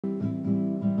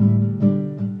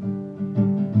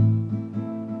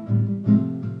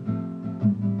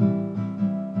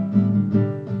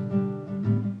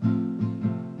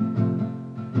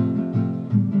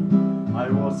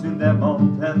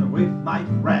mountain with my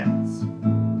friends,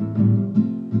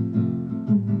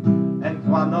 and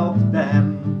one of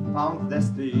them found the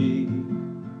stick,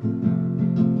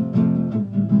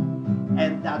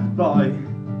 and that boy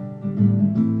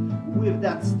with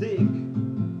that stick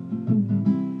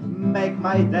make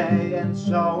my day and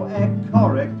show a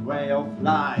correct way of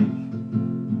life,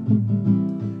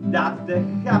 that the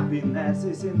happiness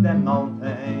is in the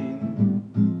mountain,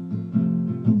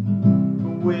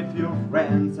 with your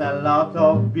friends a lot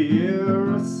of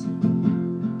beers.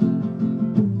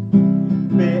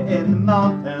 Be in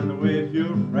mountain with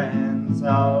your friends,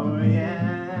 oh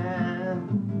yeah.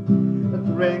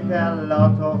 Drink a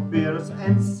lot of beers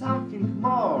and something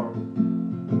more.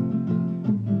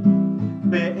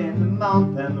 Be in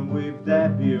mountain with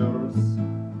the beers.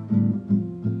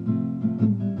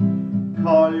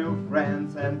 Call your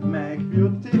friends and make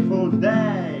beautiful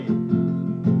day.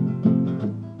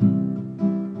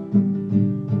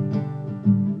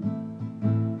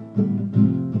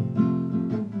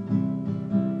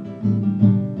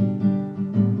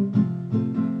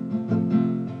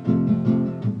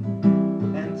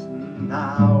 And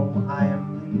now I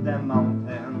am in the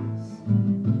mountains,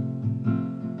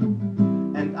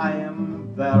 and I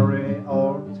am very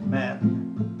old man.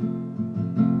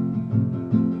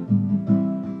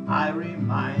 I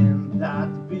remind that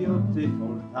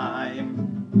beautiful time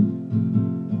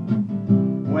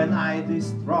when I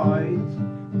destroyed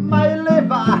my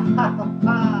liver.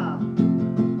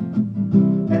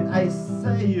 And I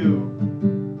say you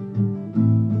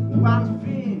one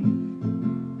thing,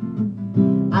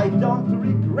 I don't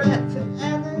regret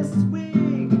any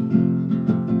swing.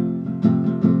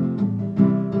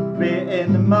 Be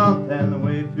in the mountain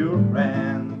with your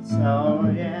friends, oh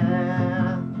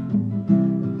yeah.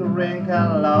 Drink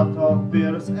a lot of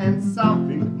beers and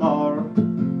something more.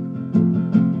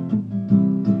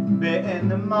 Be in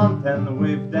the mountain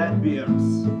with the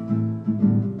beers.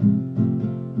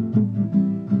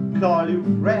 Call your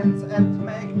friends and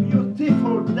make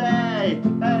beautiful day.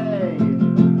 Hey.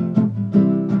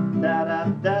 Da da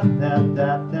da da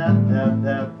da da da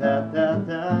da da da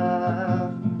da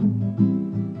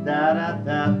da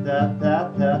da da da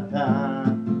da da.